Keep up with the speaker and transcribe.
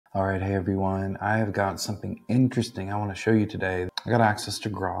All right, hey everyone. I have got something interesting I want to show you today. I got access to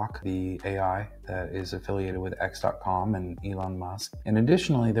Grok, the AI that is affiliated with X.com and Elon Musk. And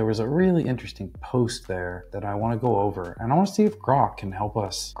additionally, there was a really interesting post there that I want to go over. And I want to see if Grok can help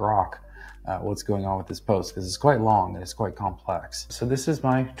us grok what's going on with this post, because it's quite long and it's quite complex. So this is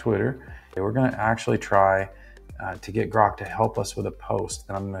my Twitter. We're going to actually try to get Grok to help us with a post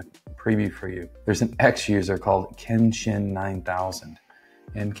that I'm going to preview for you. There's an X user called Kenshin9000.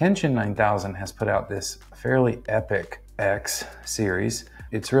 And Kenshin9000 has put out this fairly epic X series.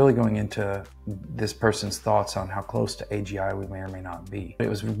 It's really going into this person's thoughts on how close to AGI we may or may not be. It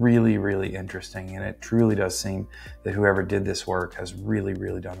was really, really interesting, and it truly does seem that whoever did this work has really,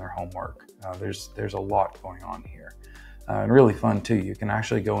 really done their homework. There's a lot going on here. And really fun too. You can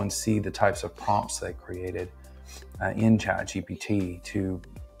actually go and see the types of prompts they created in ChatGPT to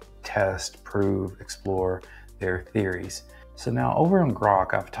test, prove, explore their theories. So now over on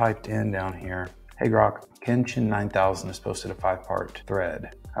Grok, I've typed in down here, hey Grok, Kenshin9000 has posted a 5-part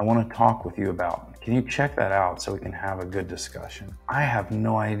thread I want to talk with you about. Can you check that out so we can have a good discussion? I have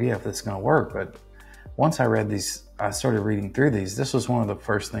no idea if it's going to work, but once I read these, I started reading through these, this was one of the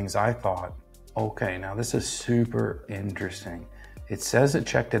first things I thought, okay, now this is super interesting. It says it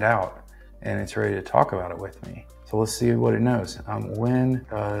checked it out and it's ready to talk about it with me. So let's see what it knows. When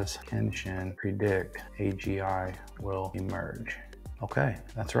does Kenshin predict AGI will emerge? Okay,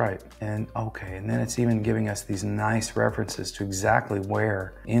 that's right. And then it's even giving us these nice references to exactly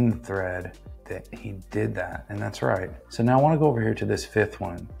where in the thread that he did that. And that's right. So now I want to go over here to this 5th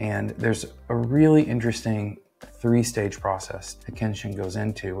one. And there's a really interesting 3-stage process that Kenshin goes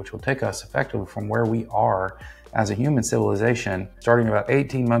into, which will take us effectively from where we are as a human civilization, starting about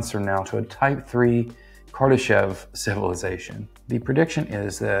 18 months from now, to a type 3 Kardashev civilization. The prediction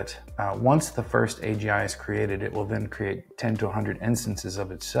is that once the first AGI is created, it will then create 10 to 100 instances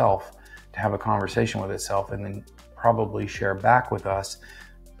of itself to have a conversation with itself, and then probably share back with us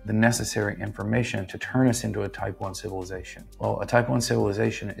the necessary information to turn us into a type 1 civilization. Well, a type 1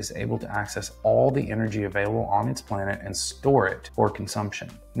 civilization is able to access all the energy available on its planet and store it for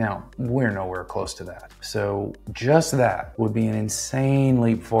consumption. Now, we're nowhere close to that. So just that would be an insane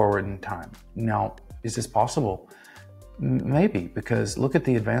leap forward in time. Now, is this possible? Maybe, because look at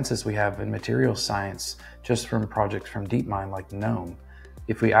the advances we have in material science just from projects from DeepMind like GNOME.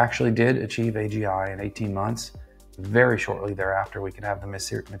 If we actually did achieve AGI in 18 months, very shortly thereafter, we could have the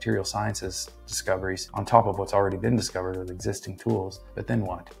material sciences discoveries on top of what's already been discovered with existing tools. But then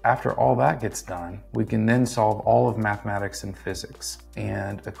what? After all that gets done, we can then solve all of mathematics and physics.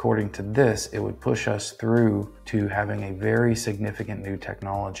 And according to this, it would push us through to having a very significant new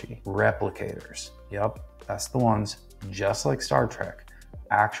technology, replicators. Yep, that's the ones, just like Star Trek,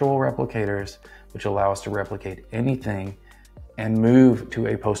 actual replicators, which allow us to replicate anything and move to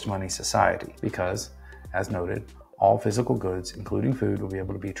a post-money society. Because, as noted, all physical goods, including food, will be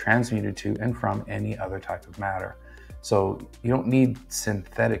able to be transmuted to and from any other type of matter. So you don't need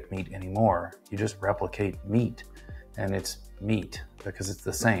synthetic meat anymore. You just replicate meat, and it's meat because it's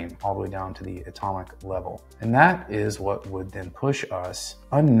the same all the way down to the atomic level. And that is what would then push us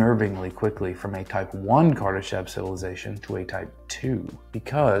unnervingly quickly from a type 1 Kardashev civilization to a type 2,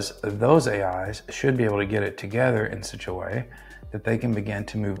 because those AIs should be able to get it together in such a way that they can begin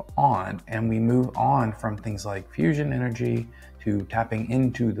to move on. And we move on from things like fusion energy to tapping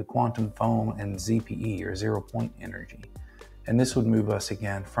into the quantum foam and ZPE, or 0-point energy. And this would move us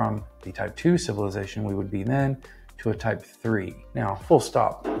again from the type 2 civilization we would be then to a type 3. Now, full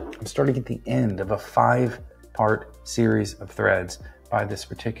stop. I'm starting at the end of a 5-part series of threads by this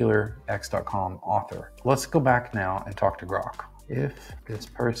particular X.com author. Let's go back now and talk to Grok. If this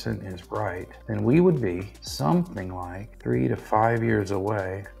person is right, then we would be something like 3 to 5 years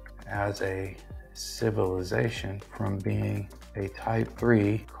away as a civilization from being a type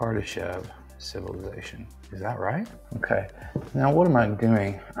 3 Kardashev civilization. Is that right? Okay. Now what am I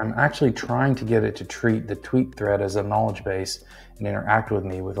doing? I'm actually trying to get it to treat the tweet thread as a knowledge base and interact with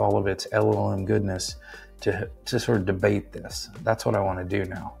me with all of its LLM goodness to sort of debate this. That's what I want to do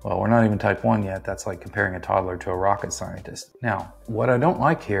now. Well, we're not even type 1 yet. That's like comparing a toddler to a rocket scientist. Now, what I don't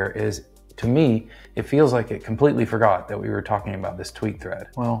like here is, to me, it feels like it completely forgot that we were talking about this tweet thread.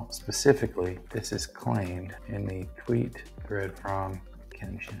 Well, specifically, this is claimed in the tweet thread from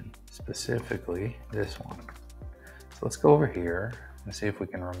Kenshin, specifically this one. So let's go over here and see if we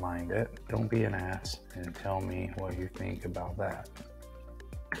can remind it. Don't be an ass and tell me what you think about that.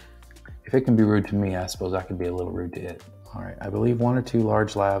 If it can be rude to me, I suppose I could be a little rude to it. All right, I believe 1 or 2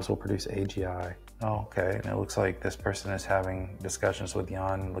 large labs will produce AGI. Oh, okay, and it looks like this person is having discussions with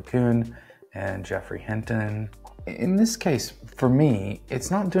Jan LeCun and Jeffrey Hinton. in this case, for me,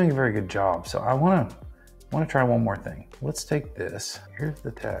 it's not doing a very good job. So I want to try one more thing. Let's take this. Here's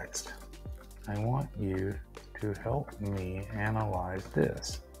the text. I want you to help me analyze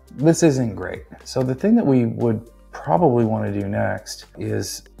this. This isn't great. So the thing that we would probably want to do next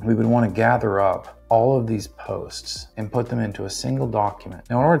is we would want to gather up all of these posts and put them into a single document.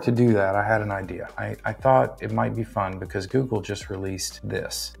 Now, in order to do that, I had an idea. I thought it might be fun because Google just released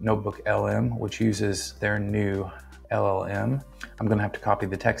this Notebook LM, which uses their new LLM. I'm going to have to copy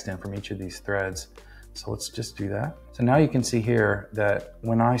the text in from each of these threads. So let's just do that. So now you can see here that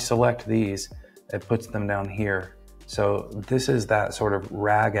when I select these, it puts them down here. So this is that sort of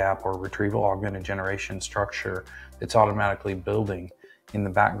RAG app or retrieval augmented generation structure that's automatically building in the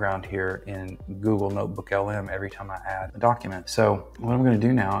background here in Google Notebook LM every time I add a document. So what I'm going to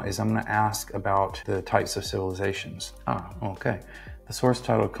do now is I'm going to ask about the types of civilizations. Okay. The source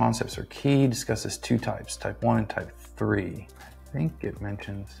title concepts are key, discusses two types, type 1 and type 3. I think it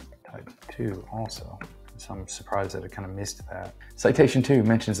mentions type 2 also. So I'm surprised that I kind of missed that. Citation 2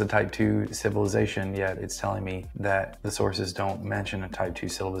 mentions the type 2 civilization, yet it's telling me that the sources don't mention a type 2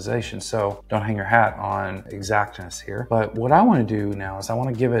 civilization. So don't hang your hat on exactness here. But what I want to do now is I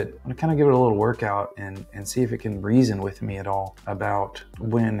want to kind of give it a little workout and see if it can reason with me at all about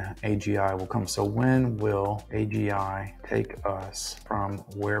when AGI will come. So when will AGI take us from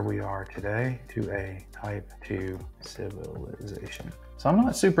where we are today to a type 2 civilization? So I'm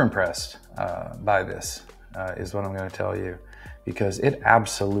not super impressed by this, is what I'm going to tell you, because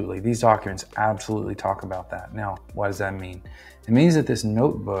these documents absolutely talk about that. Now, what does that mean? It means that this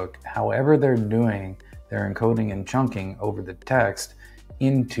notebook, however they're doing their encoding and chunking over the text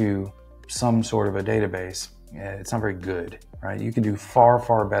into some sort of a database, it's not very good, right? You can do far,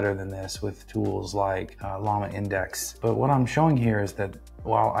 far better than this with tools like Llama Index. But what I'm showing here is that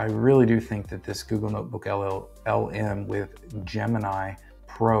while I really do think that this Google Notebook LM with Gemini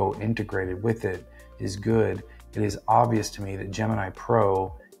Pro integrated with it is good, it is obvious to me that Gemini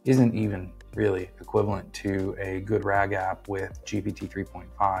Pro isn't even really equivalent to a good RAG app with GPT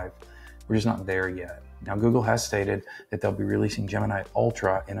 3.5. We're just not there yet. Now, Google has stated that they'll be releasing Gemini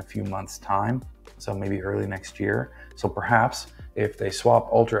Ultra in a few months' time, so maybe early next year. So perhaps if they swap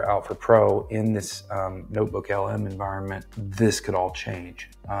Ultra out for Pro in this Notebook LM environment, this could all change.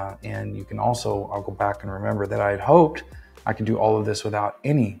 And you can also, I'll go back and remember that I had hoped I could do all of this without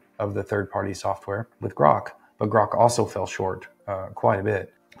any of the third-party software with Grok, but Grok also fell short quite a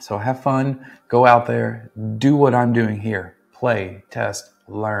bit. So have fun, go out there, do what I'm doing here, play, test,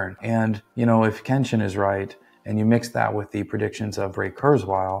 learn. And if Kenshin is right, and you mix that with the predictions of Ray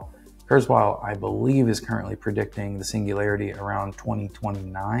Kurzweil, I believe, is currently predicting the singularity around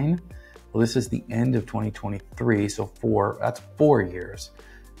 2029. Well, this is the end of 2023, so that's 4 years.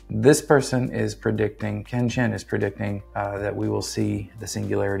 This person is predicting, Kenshin is predicting that we will see the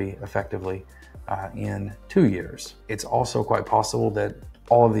singularity effectively in 2 years. It's also quite possible that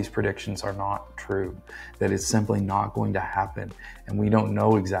all of these predictions are not true, that it's simply not going to happen. And we don't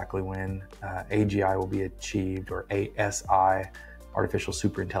know exactly when AGI will be achieved, or ASI, artificial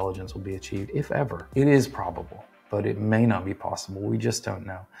superintelligence, will be achieved, if ever. It is probable, but it may not be possible. We just don't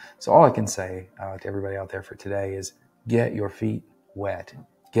know. So all I can say to everybody out there for today is get your feet wet,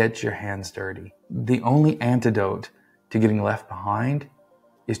 get your hands dirty. The only antidote to getting left behind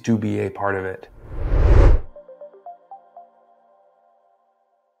is to be a part of it.